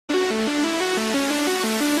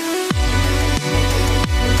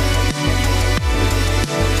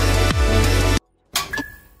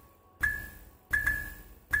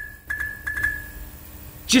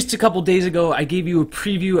Just a couple days ago, I gave you a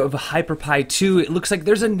preview of Hyperpie 2. It looks like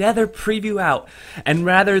there's another preview out. And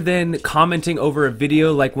rather than commenting over a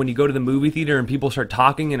video like when you go to the movie theater and people start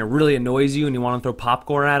talking and it really annoys you and you want to throw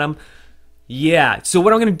popcorn at them, yeah. So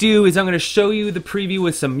what I'm going to do is I'm going to show you the preview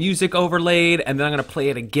with some music overlaid, and then I'm going to play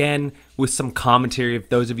it again with some commentary if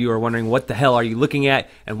those of you are wondering what the hell are you looking at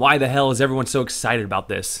and why the hell is everyone so excited about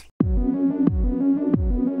this.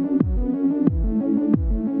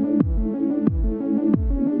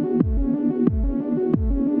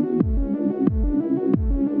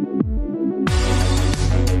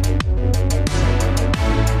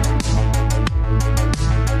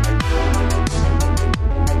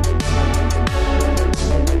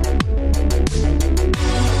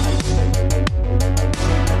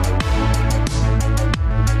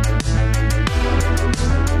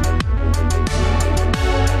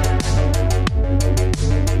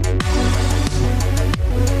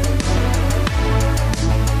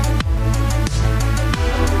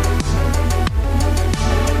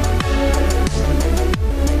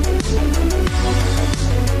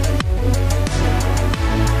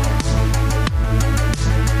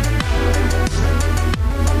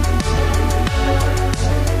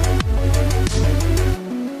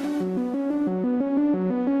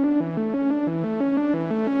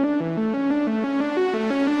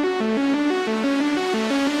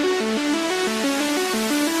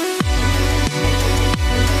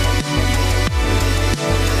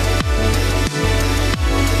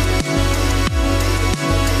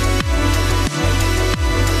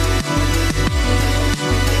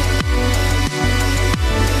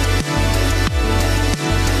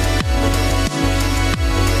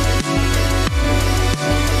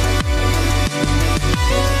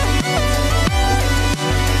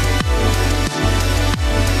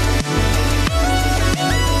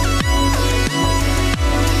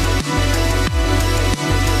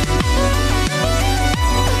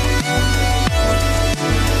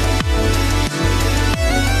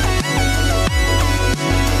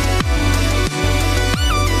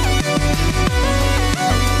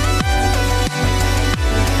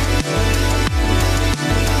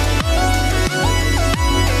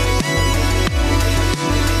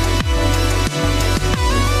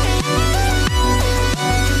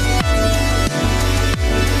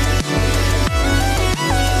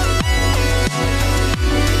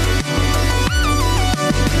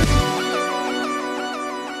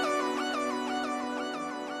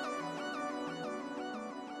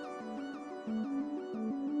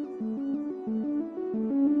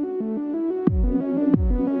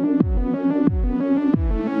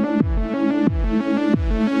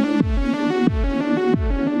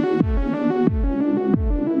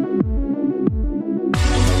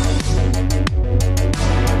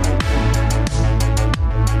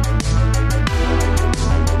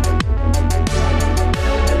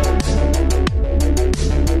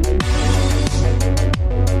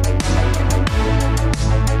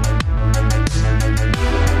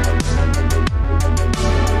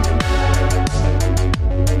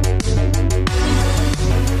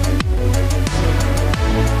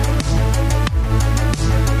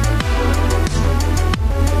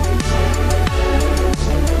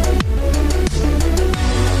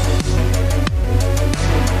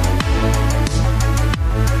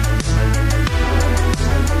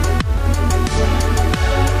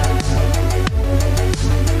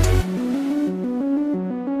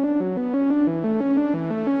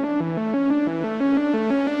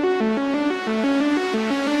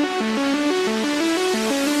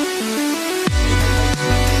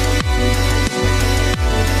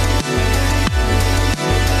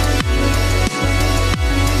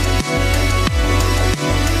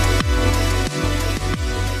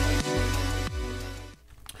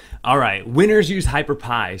 All right, winners use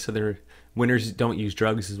Hyperpie, so they're winners don't use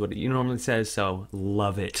drugs is what it normally says, so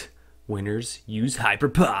love it. Winners use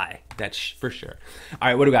Hyperpie, that's for sure. All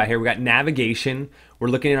right, what do we got here? We got navigation. We're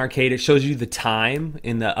looking in arcade. It shows you the time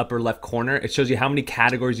in the upper left corner. It shows you how many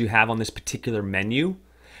categories you have on this particular menu.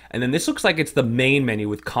 And then this looks like it's the main menu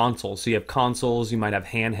with consoles. So you have consoles, you might have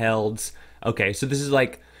handhelds. Okay, so this is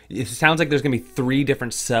like, it sounds like there's gonna be 3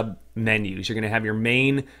 different sub menus. You're gonna have your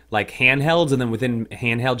main like handhelds, and then within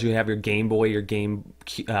handhelds you have your Game Boy, your Game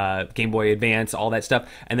Boy Advance, all that stuff.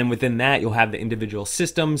 And then within that you'll have the individual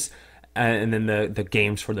systems, and then the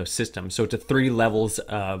games for those systems. So it's a 3 levels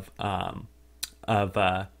of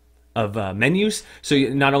menus. So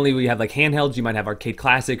not only will you have like handhelds, you might have arcade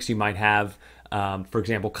classics, you might have, for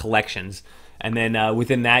example, collections. And then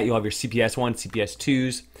within that, you'll have your CPS 1, CPS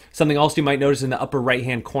 2s. Something else you might notice in the upper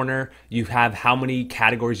right-hand corner, you have how many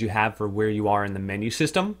categories you have for where you are in the menu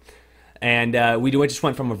system. And we just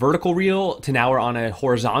went from a vertical reel to now we're on a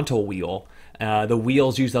horizontal wheel. The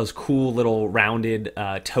wheels use those cool little rounded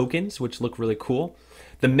tokens, which look really cool.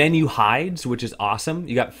 The menu hides, which is awesome.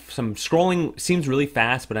 You got some scrolling, seems really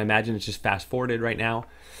fast, but I imagine it's just fast forwarded right now.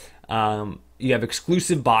 You have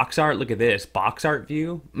exclusive box art. Look at this box art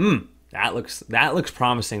view. That looks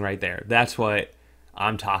promising right there. That's what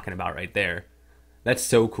I'm talking about right there. That's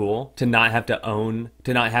so cool to not have to own,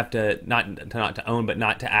 to not to own, but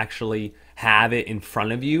not to actually have it in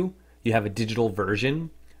front of you. You have a digital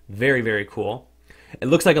version. Very, very cool. It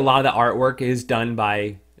looks like a lot of the artwork is done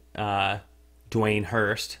by Dwayne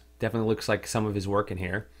Hurst. Definitely looks like some of his work in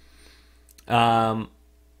here.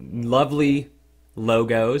 Lovely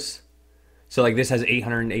logos. So like this has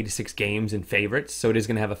 886 games and favorites. So it is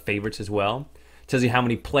going to have a favorites as well. It tells you how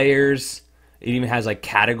many players. It even has like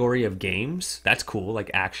category of games. That's cool,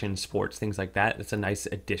 like action, sports, things like that. That's a nice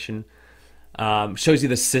addition. Shows you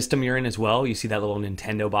the system you're in as well. You see that little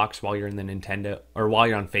Nintendo box while you're in the Nintendo, or while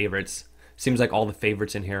you're on favorites. Seems like all the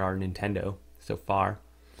favorites in here are Nintendo so far.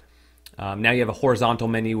 Now you have a horizontal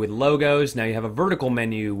menu with logos. Now you have a vertical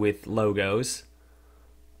menu with logos.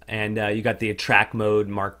 And you got the attract mode,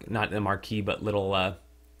 not the marquee, but little,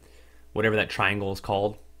 whatever that triangle is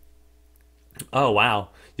called. Oh, wow.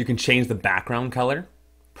 You can change the background color.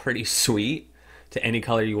 Pretty sweet. To any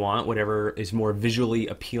color you want, whatever is more visually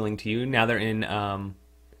appealing to you. Now they're in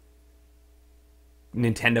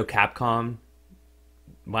Nintendo Capcom.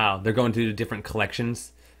 Wow, they're going through the different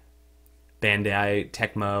collections. Bandai,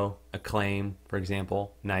 Tecmo, Acclaim, for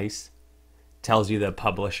example. Nice. Tells you the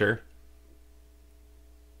publisher.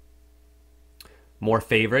 More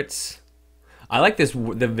favorites. I like this,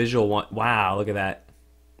 the visual one. Wow, look at that.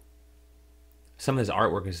 Some of this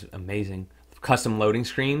artwork is amazing. Custom loading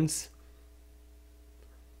screens.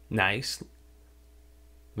 Nice.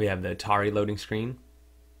 We have the Atari loading screen.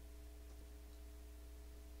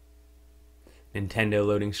 Nintendo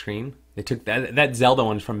loading screen. They took that Zelda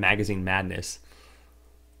one's from Magazine Madness.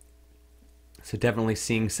 So definitely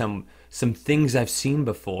seeing some things I've seen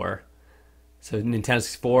before. So Nintendo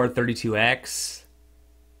 64, 32X.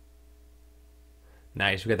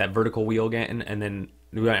 Nice. We got that vertical wheel again, and then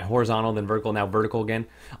we got horizontal, then vertical, now vertical again.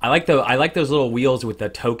 I like those little wheels with the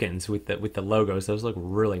tokens, with the logos. Those look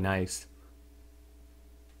really nice.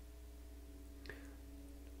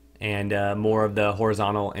 And more of the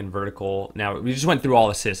horizontal and vertical. Now, we just went through all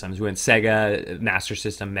the systems. We went Sega, Master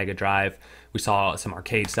System, Mega Drive. We saw some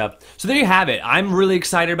arcade stuff. So there you have it. I'm really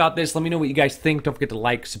excited about this. Let me know what you guys think. Don't forget to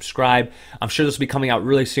like, subscribe. I'm sure this will be coming out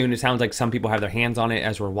really soon. It sounds like some people have their hands on it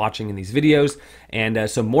as we're watching in these videos. And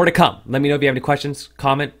so more to come. Let me know if you have any questions.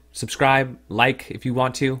 Comment, subscribe, like if you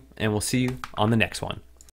want to. And we'll see you on the next one.